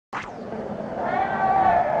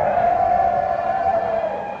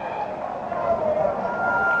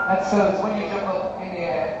So it's when you jump up in the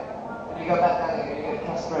air and you go back down again, you get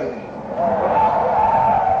castrated.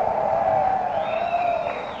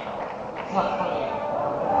 It's not funny.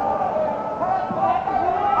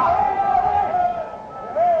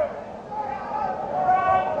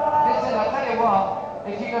 Listen, I tell you what,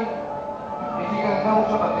 if you're gonna go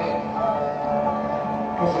jump a bit,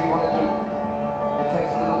 because we want to do, it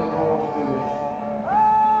takes a little bit more to do this.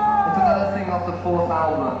 It's another thing off the 4th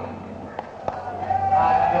album.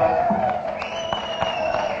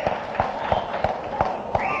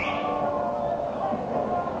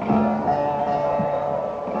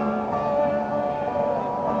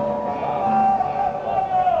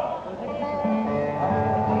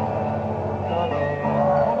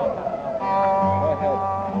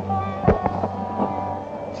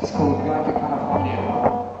 It's called Going to California.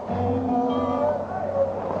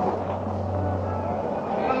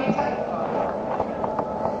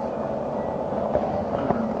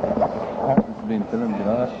 It's been filmed, you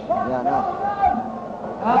know that? Yeah, I know.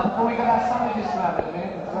 Well, we got our sandwiches to have in a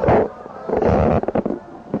minute.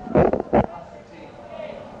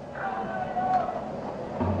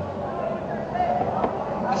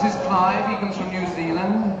 This is Clive, he comes from New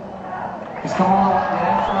Zealand. He's come all the way,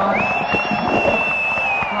 yeah, Clive.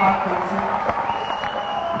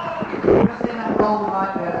 Just in that gold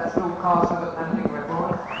light there, that still cast of Atlantic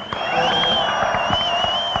record.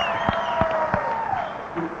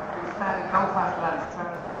 He's standing so fast that he's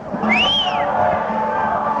turning.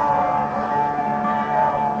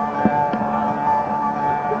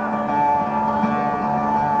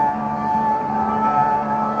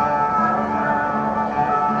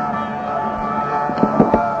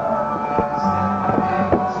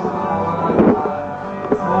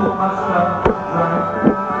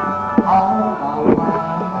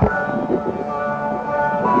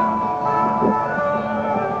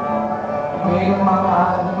 Made up my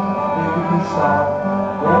mind, maybe we start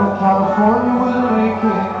going to California with an AK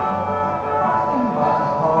in my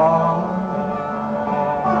heart.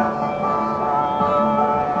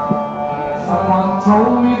 Someone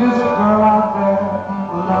told me there's a girl out there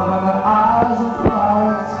loving the eyes of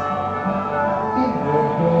flowers in her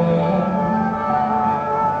hair.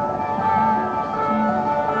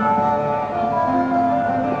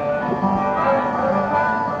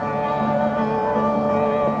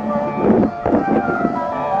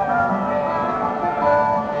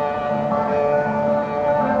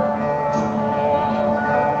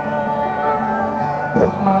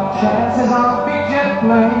 Took my chances on a big jet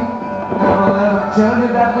plane. Never let them tell you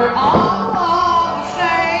that we're all the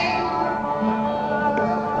same.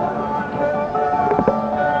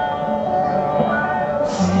 The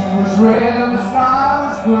sea was red and the sky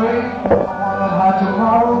was gray. I wondered how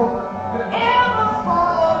tomorrow could ever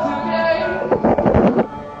follow today.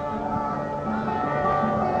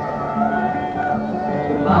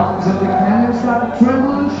 The mountains of the canyon started to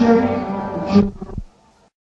tremble and shake.